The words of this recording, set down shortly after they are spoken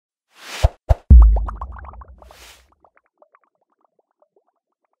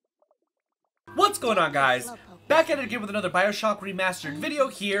What's going on, guys? Back at it again with another Bioshock Remastered video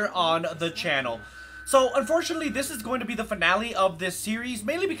here on the channel. So, unfortunately, this is going to be the finale of this series,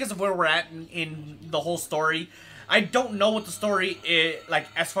 mainly because of where we're at in the whole story. I don't know what the story is, like,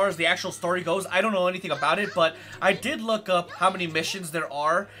 as far as the actual story goes. I don't know anything about it, but I did look up how many missions there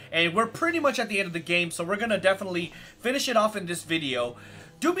are, and we're pretty much at the end of the game, so we're gonna definitely finish it off in this video.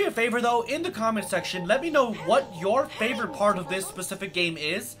 Do me a favor, though, in the comment section, let me know what your favorite part of this specific game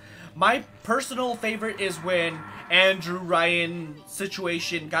is. My personal favorite is when Andrew Ryan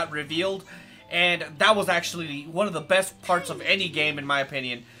situation got revealed, and that was actually one of the best parts of any game in my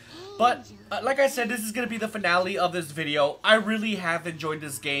opinion. But like I said, this is going to be the finale of this video. I really have enjoyed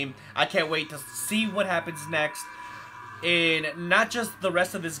this game. I can't wait to see what happens next in not just the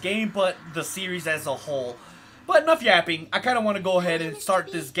rest of this game, but the series as a whole. But enough yapping, I kind of want to go ahead and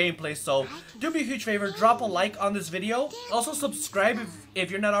start this gameplay, so do me a huge favor, drop a like on this video. Also subscribe if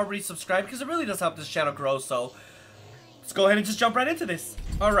you're not already subscribed, because it really does help this channel grow, so let's go ahead and just jump right into this.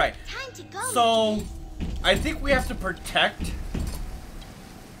 Alright, so I think we have to protect...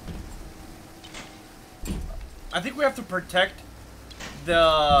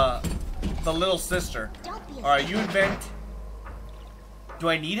 the little sister. Alright, you invent... Do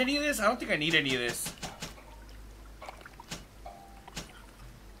I need any of this? I don't think I need any of this.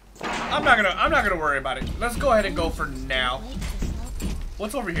 I'm not gonna worry about it. Let's go ahead and go for now.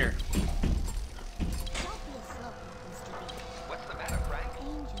 What's over here? What's the matter, Frank?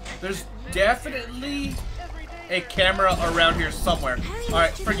 There's definitely a camera around here somewhere.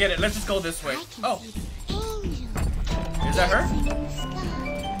 Alright, forget it. Let's just go this way. Oh. Is that her?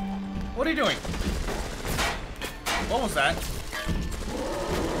 What are you doing? What was that?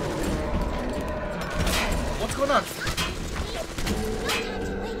 What's going on?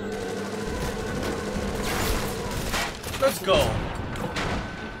 Let's go.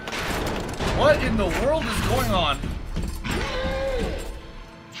 What in the world is going on?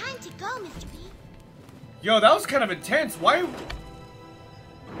 Time to go, Mr. B. Yo, that was kind of intense. Why?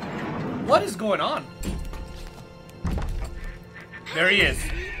 What is going on? There he is.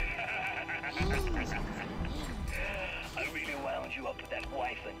 I really wound you up with that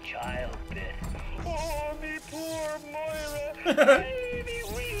wife and child bit. Oh, me poor Moira. Baby,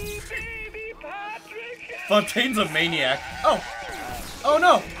 wee baby Patrick. Fontaine's a maniac. Oh. Oh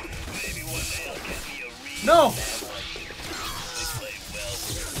no. No.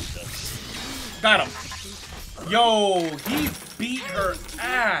 Got him. Yo, he beat her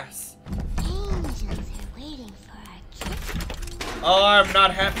ass. Angels are waiting for our kiss. Oh, I'm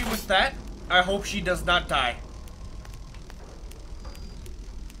not happy with that. I hope she does not die.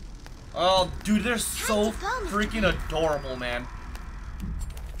 Oh, dude, they're so freaking adorable, man.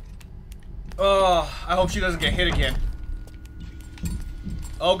 Oh, I hope she doesn't get hit again.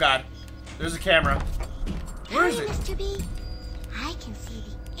 Oh god, there's a camera. Where is it? Mr. B, I can see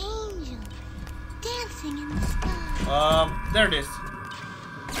the angels dancing in the sky. There it is.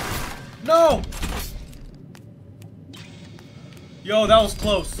 No! Yo, that was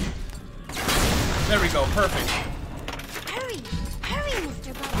close. There we go, perfect. Hurry, hurry,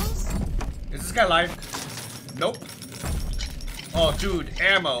 Mr. Bubbles. Is this guy live? Nope. Oh, dude,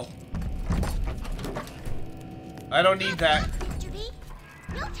 ammo. I don't need that. Mr. B,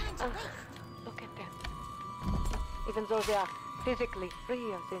 no time to waste. Look at them. Even though they are physically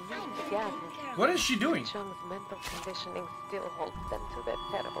free of the need to gather, What is she doing? Chung's mental conditioning still holds them to their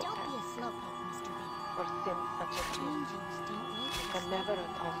terrible Don't be a past. slowpoke, Mr. B. For sins such as these, Angels don't wait. they can never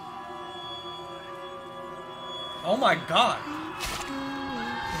atone. Oh my god.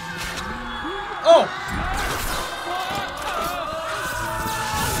 Oh!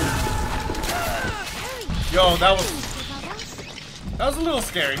 Yo, that was a little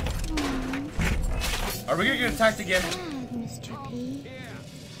scary. Are we gonna get attacked again? Mr. B.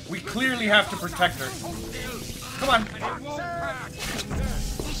 We clearly have to protect her. Come on.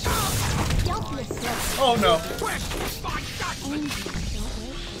 Don't be a slowpoke. Oh no. Angels don't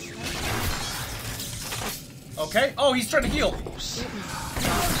wait. Okay. Oh, he's trying to heal.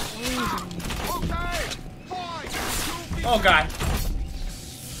 Oh god.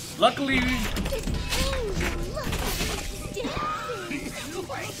 Luckily, This angel, look. Dancing.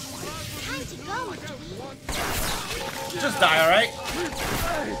 Time to go, Mr. B. just die, alright?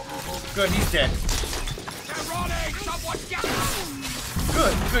 Good, he's dead.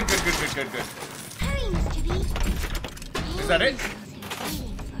 Good. Hurry, Mr. B. Is that it?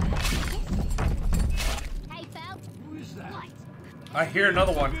 Hey, Fel. What? I hear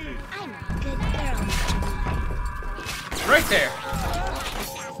another one. I'm a good girl, Mr. B. Right there.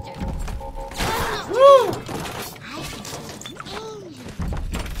 Faster. Woo! I can see an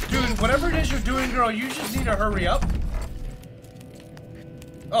angel. Dude, whatever it is you're doing, girl? You just need to hurry up.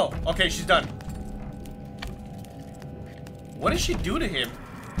 Oh, okay, she's done. What did she do to him?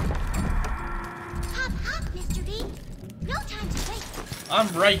 Hop, hop, Mr. B. No time to wait. I'm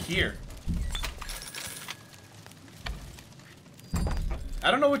right here. I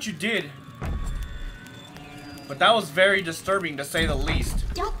don't know what you did, but that was very disturbing to say the least.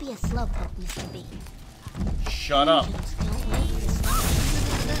 Don't be a slowpoke, Mr. B. Shut up. Angels don't wait this long.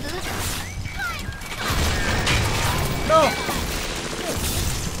 No!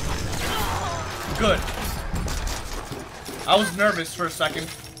 Good. I was nervous for a second.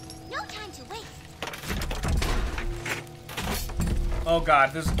 No time to waste. Oh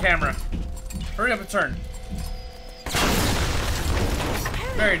god, there's a camera. Hurry up and turn.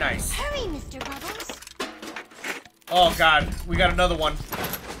 Very nice. Hurry, Mr. Bubbles. Oh god, we got another one.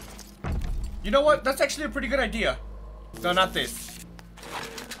 You know what? That's actually a pretty good idea. No, not this.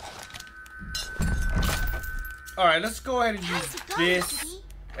 Alright, let's go ahead and use this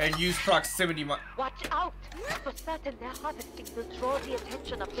and use proximity. Watch out! For certain, their harvesting will draw the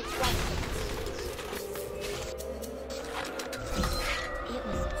attention of the dragon. It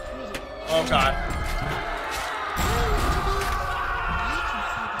was pretty. Oh god.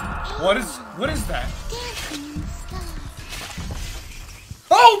 What is that? Dancing in the sky.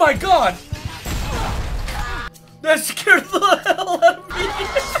 Oh my god! That scared the hell out of me!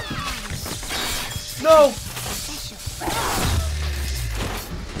 No!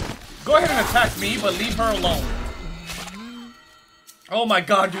 Go ahead and attack me, but leave her alone. Oh my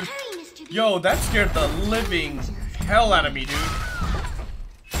god, dude. Hurry, Mr. B. Yo, that scared the living hell out of me, dude.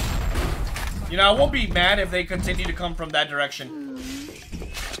 You know, I won't be mad if they continue to come from that direction.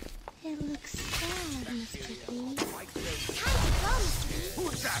 It looks sad, Mr. B.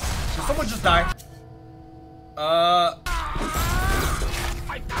 Did someone just die?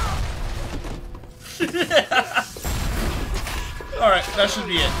 Alright, that should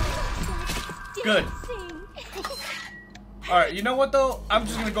be it. Good. Alright, you know what though? I'm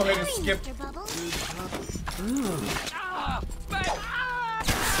just gonna go ahead and skip.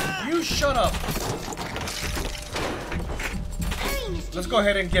 You shut up. Let's go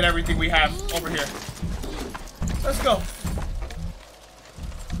ahead and get everything we have over here. Let's go.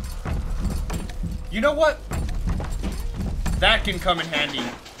 You know what? That can come in handy.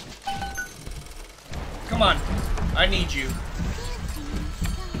 Come on. I need you.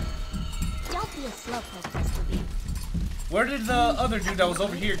 Don't be a slowpoke, Mr. B. Where did the other dude that was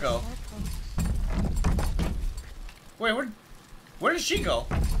over here go? Wait, where did she go?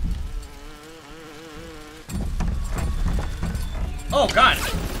 Oh god.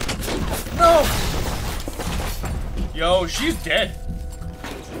 No! Yo, she's dead.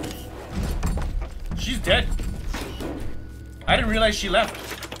 She's dead. I didn't realize she left.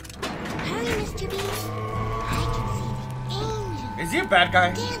 Hurry, Mr. B. I can see the angel Is he a bad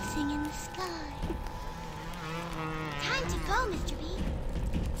guy? dancing in the sky. Time to go, Mr. B.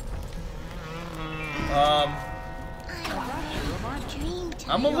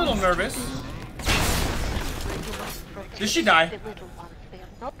 I'm a little nervous. Did she die? The little ones, they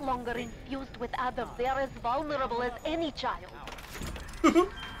are not longer infused with Adam. They are as vulnerable as any child.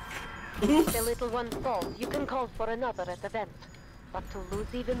 If the little one falls, you can call for another at the vent. But to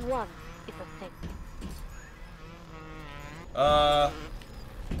lose even one is a sin.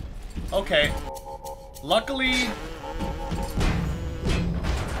 Okay. Luckily,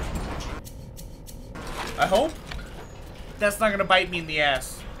 I hope that's not gonna bite me in the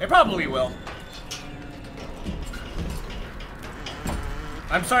ass. It probably will.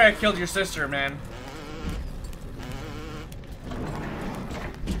 I'm sorry I killed your sister, man.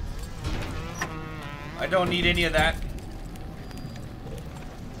 I don't need any of that.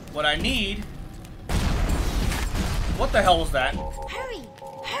 What I need... What the hell was that? Hurry!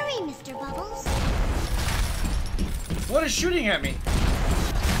 Hurry, Mr. Bubbles! What is shooting at me?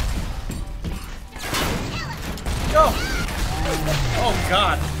 Go! Oh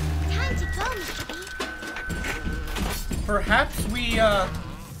god. Time to go, Mr. B. Perhaps we,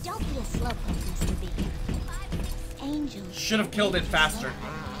 Don't be a slowpoke, Mr. B. Angels. should have killed it faster.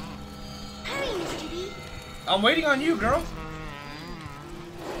 Hurry, Mr. B. I'm waiting on you, girl.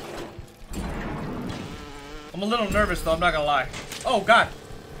 I'm a little nervous, though, I'm not gonna lie. Oh, God.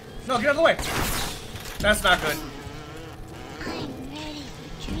 No, get out of the way. That's not good. I'm ready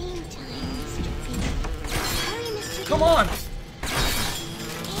for dream time, Mr. B. Hurry, Mr. B. Come on.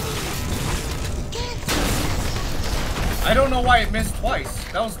 I don't know why it missed twice.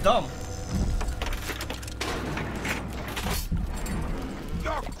 That was dumb.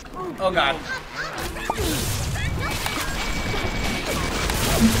 Oh, God.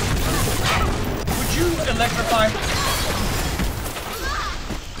 you electrify?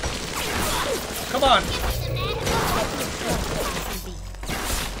 Come on.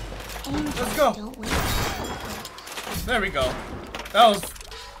 Let's go. There we go. That was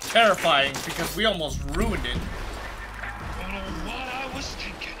terrifying because we almost ruined it. Don't know what I was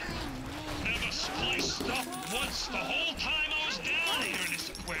thinking. Never spliced up once the whole time I was down here in this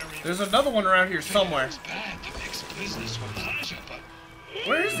aquarium. There's another one around here somewhere. It's bad to mix business with pleasure, but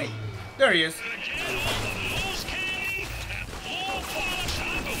Where is he? There he is. again, all the nose candy and all polish I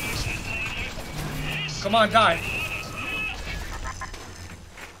don't waste that time with. Come on, die.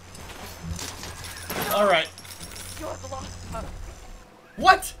 Alright. You have lost her.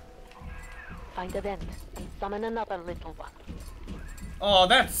 What? Find a vent and summon another little one. Oh,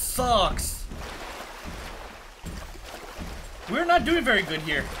 that sucks. We're not doing very good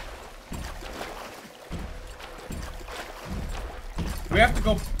here. We have to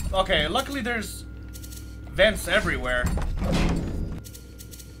go... Okay, luckily there's vents everywhere.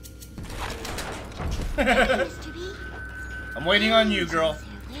 Mr. B? I'm waiting on you, girl.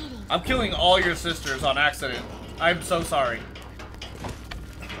 They're waiting. I'm killing all your sisters on accident. I'm so sorry.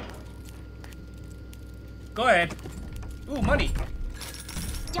 Go ahead. Ooh, money.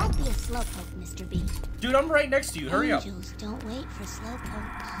 Don't be a slowpoke, Mr. B. Dude, I'm right next to you. Hurry up. Angels don't wait for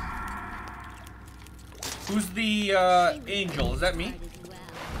slowpokes. Who's the, angel? Is that me?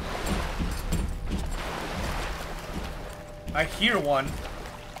 I hear one.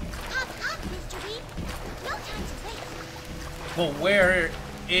 Hop, hop, Mr. B. No time to wait. But where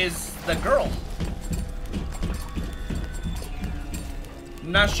is the girl?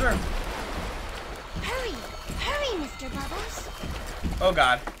 Not sure. Hurry, hurry, Mr. Bubbles. Oh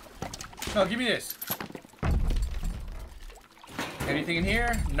god. No, give me this. Anything in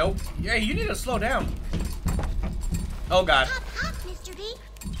here? Nope. Yeah, you need to slow down. Oh god. Hop, hop, Mr. B.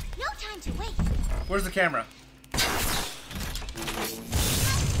 No time to wait. Where's the camera?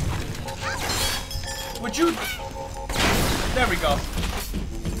 Would you... There we go.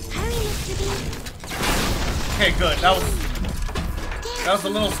 Hurry, Mr. B. Okay, good. That was a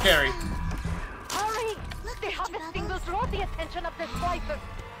little scary. Hurry! Look, The Mr. harvesting will Bubbles. draw the attention of the slicer.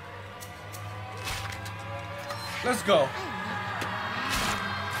 Let's go.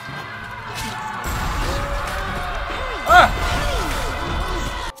 Ah!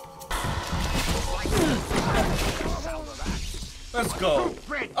 Let's go.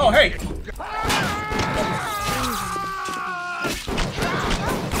 Oh, hey!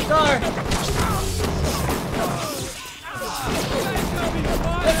 Die!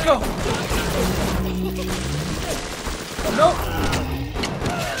 Let's go! Nope!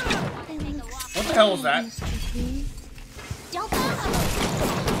 What the hell was that? Don't pass.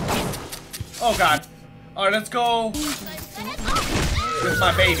 Oh god. Alright, let's go with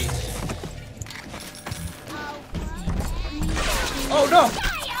my baby. Oh no!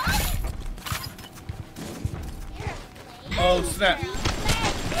 Oh snap.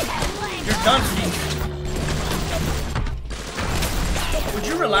 You're done, Steve. Would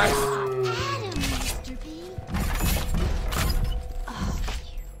you relax? Adam, Mr. B.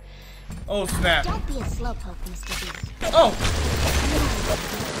 Oh snap. Don't be a slowpoke, Mr. B. Oh!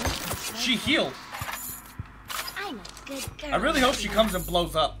 She healed. I'm a good girl. I really hope she comes and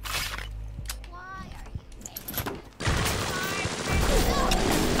blows up.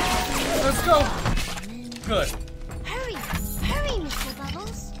 Let's go. Good. Hurry, hurry, Mr.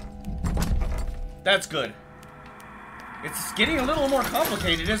 Bubbles. That's good. It's getting a little more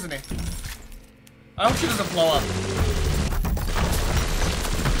complicated, isn't it? I hope she doesn't blow up.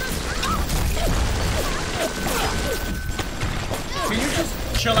 Can you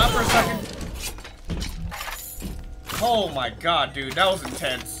just chill out for a second? Oh my god, dude, that was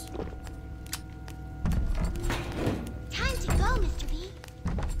intense. Time to go, Mr. B.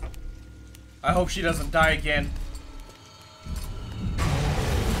 I hope she doesn't die again.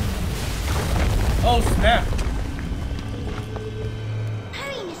 Oh snap!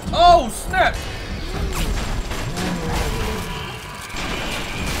 Hurry, Mr. B. Oh snap!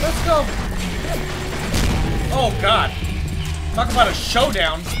 Let's go! Oh god! Talk about a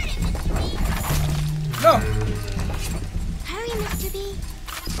showdown! No! Hurry, Mr. B.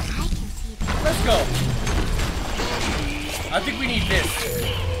 I can see that. Let's go! I think we need this.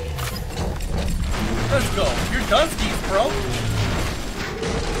 Let's go. You're done, skis, bro.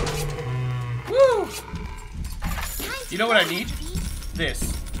 Woo! You know what I need?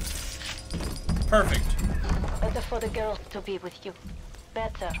 This. Perfect. Better for the girls to be with you.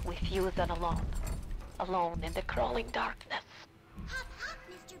 Better with you than alone. Alone in the crawling darkness. Hop, hop,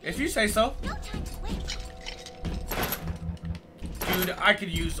 Mr. B. If you say so. No time to wait. Dude, I could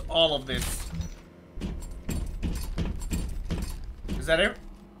use all of this. Is that it?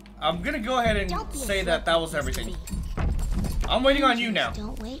 I'm gonna go ahead and Don't be a say that was slowpoke, Mr. everything. B. I'm waiting on you now.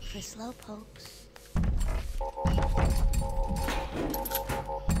 Don't wait for slowpokes.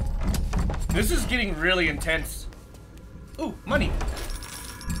 This is getting really intense. Ooh, money.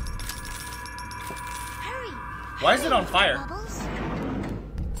 Hurry! Why is it on fire? Bubbles.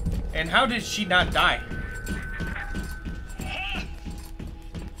 And how did she not die?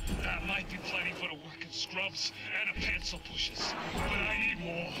 That might be plenty for the working scrubs and the pencil pushers, but I need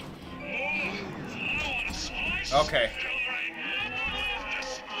more. More. I want a slice. Okay.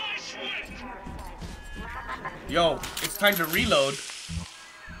 Yo, it's time to reload.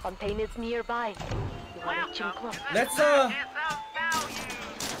 Fontaine is nearby. You want to chin close? Let's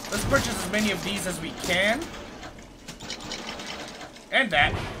purchase as many of these as we can. And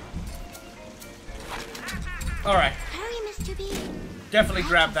that. Alright, Hurry, Mr. B. definitely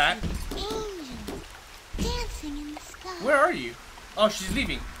grab that. Angel dancing in the sky. Where are you? Oh, she's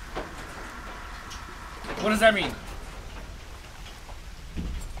leaving. What does that mean?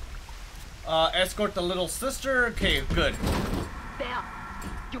 Escort the little sister? Okay, good. There.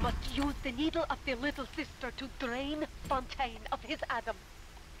 You must use the needle of the little sister to drain Fontaine of his Adam.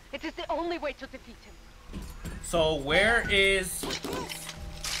 It is the only way to defeat him. So where is... Stick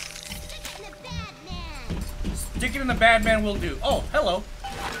in the bad man. Stick it in the bad man will do. Oh, hello.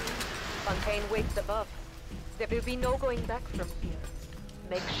 Fontaine waits above. There will be no going back from here.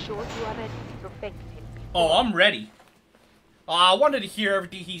 Make sure you are ready to face him. Oh, I'm ready. I wanted to hear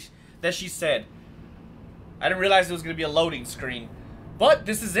everything that she said. I didn't realize it was going to be a loading screen. But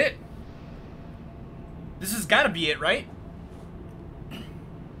this is it. This has got to be it, right?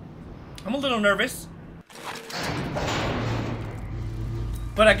 I'm a little nervous.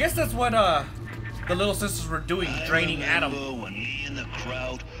 But I guess that's what the little sisters were doing, draining Adam. When me and the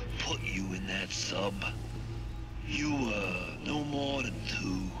crowd put you in that sub, you were no more than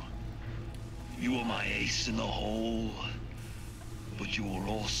 2. You were my ace in the hole, but you were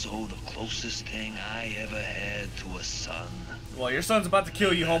also the closest thing I ever had to a son. Well, your son's about to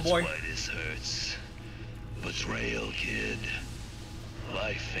kill you, homeboy. That's why this hurts. Betrayal, kid.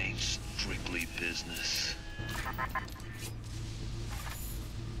 Life ain't strictly business.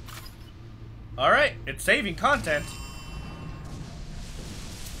 Alright, it's saving content.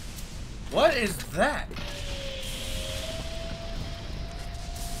 What is that?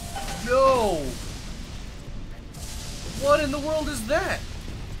 No! What in the world is that?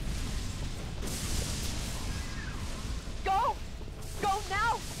 Go! Go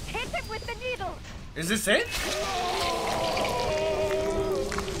now! Hit him with the needle! Is this it?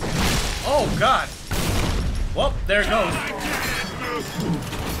 Oh god. Well, there it goes.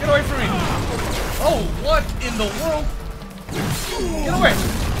 Get away from me. Oh, what in the world? Get away.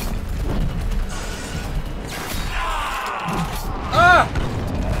 Ah!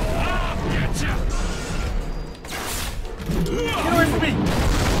 Get away from me.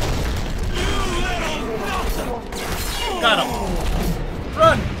 Got him.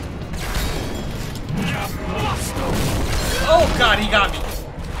 Run. Oh god, he got me.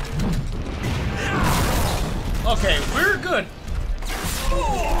 Okay, we're good.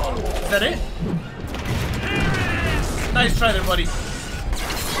 Is that it? Nice try there, buddy.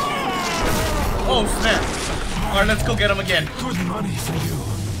 Oh, snap. Alright, let's go get him again. Good money for you.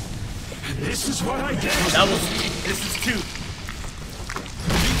 This is what I get. This is 2.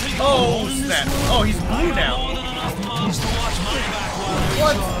 Oh, snap. Oh, he's blue now.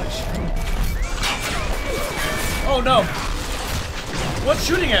 What? Oh, no. What's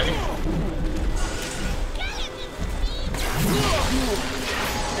shooting at me?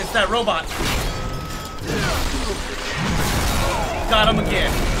 It's that robot. Got him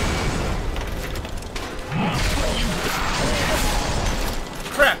again.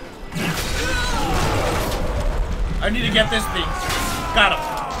 Crap. I need to get this thing. Got him.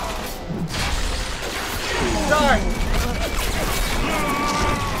 Die.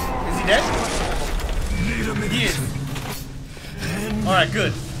 Is he dead? He is. Alright,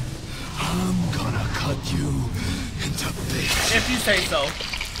 good. I'm gonna cut you into bits. If you say so.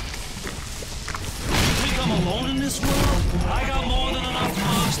 Think I'm alone in this world? I got more than enough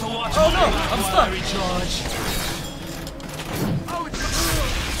mobs to watch. Oh no, I'm stuck. Recharge.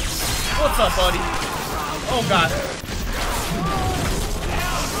 What's up, buddy? Oh god.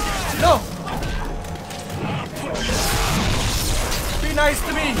 No! Be nice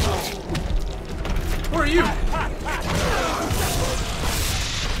to me! Who are you?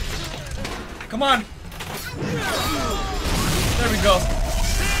 Come on! There we go.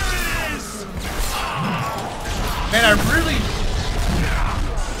 Man, I really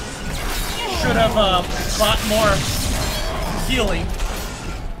should have bought more healing.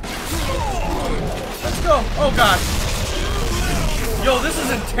 Let's go. Oh god. Yo, this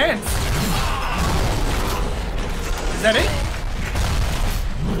is intense. Is that it?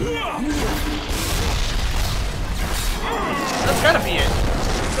 That's gotta be it.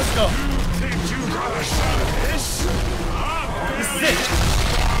 Let's go. This is it.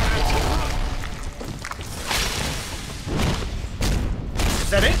 Is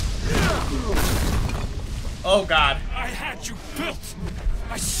that it? Oh god. I had you built.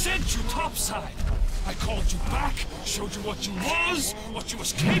 I sent you topside. I called you back, showed you what you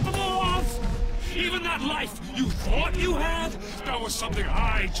was capable of. Even that life you thought you had, that was something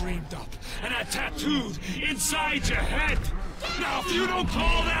I dreamed up and had tattooed inside your head. Now, if you don't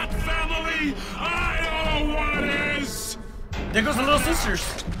call that family, I don't know what is. There goes the little sisters.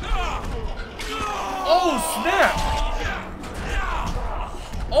 Oh, snap.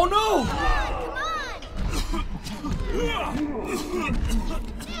 Oh, no.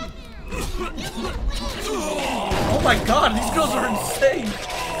 Oh my god, these girls are insane.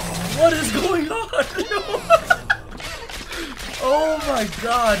 What is going on? Oh my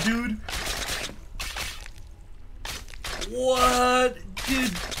god, dude. What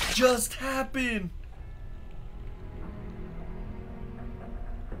did just happen?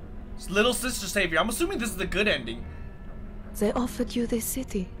 It's Little Sister Savior. I'm assuming this is the good ending. They offered you this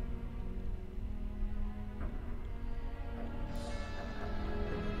city.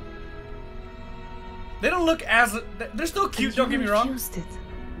 They don't look as... They're still cute, don't get me wrong. It.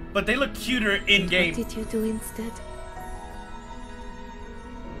 But they look cuter in-game. What did you do instead?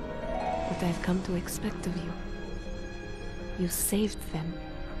 What I've come to expect of you. You saved them.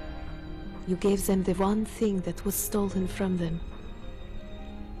 You gave them the one thing that was stolen from them.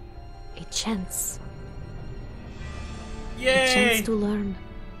 A chance. Yay! A chance to learn.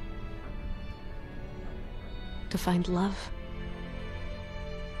 To find love.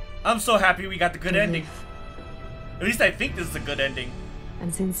 I'm so happy we got the good To ending. live. At least I think this is a good ending.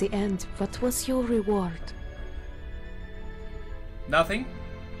 And in the end, what was your reward? Nothing?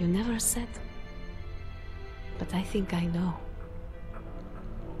 You never said. But I think I know.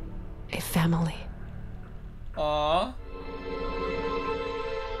 A family. Aww.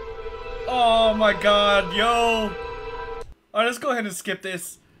 Oh my god, yo! Alright, let's go ahead and skip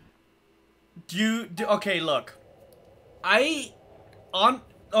this. Okay, look.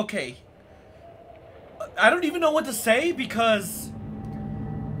 Okay. I don't even know what to say because...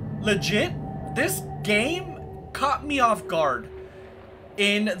 Legit, this game caught me off guard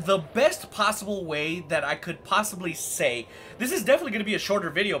in the best possible way that I could possibly say. This is definitely going to be a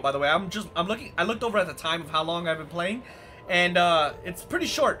I looked over at the time of how long I've been playing, and it's pretty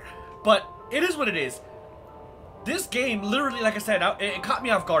short, but it is what it is. This game, literally, like I said, it caught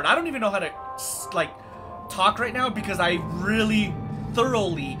me off guard. I don't even know how to, like, talk right now because I really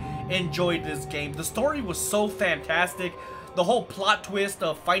thoroughly enjoyed this game. The story was so fantastic. The whole plot twist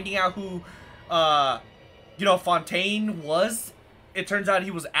of finding out who, you know, Fontaine was. It turns out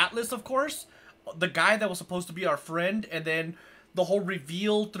he was Atlas, of course. The guy that was supposed to be our friend. And then the whole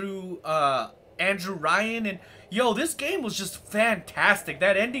reveal through Andrew Ryan. And, yo, this game was just fantastic.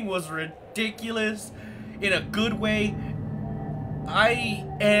 That ending was ridiculous in a good way.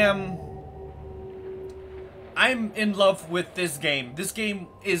 I'm in love with this game. This game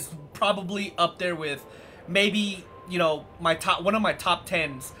is probably up there with maybe, you know, one of my top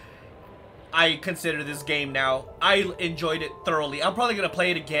 10s. I consider this game now. I enjoyed it thoroughly. I'm probably gonna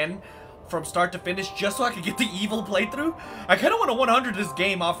play it again from start to finish just so I can get the evil playthrough. I kind of want to 100 this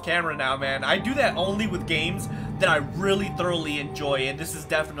game off camera now, man. I do that only with games that I really thoroughly enjoy, and this is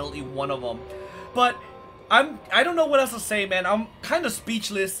definitely one of them. But I don't know what else to say, man. I'm kind of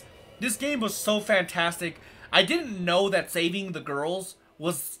speechless. This game was so fantastic. I didn't know that saving the girls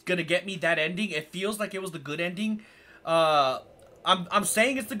was gonna get me that ending. It feels like it was the good ending. I'm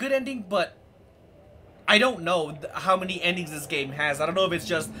saying it's the good ending, but I don't know how many endings this game has. I don't know if it's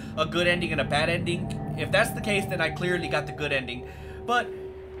just a good ending and a bad ending. If that's the case, then I clearly got the good ending. But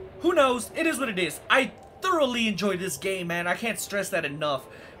who knows? It is what it is. I thoroughly enjoyed this game, man. I can't stress that enough.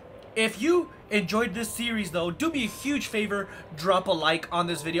 If you enjoyed this series, though, do me a huge favor, drop a like on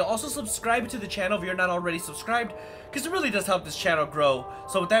this video. Also, subscribe to the channel if you're not already subscribed, because it really does help this channel grow.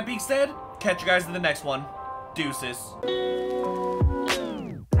 So with that being said, catch you guys in the next one. Deuces.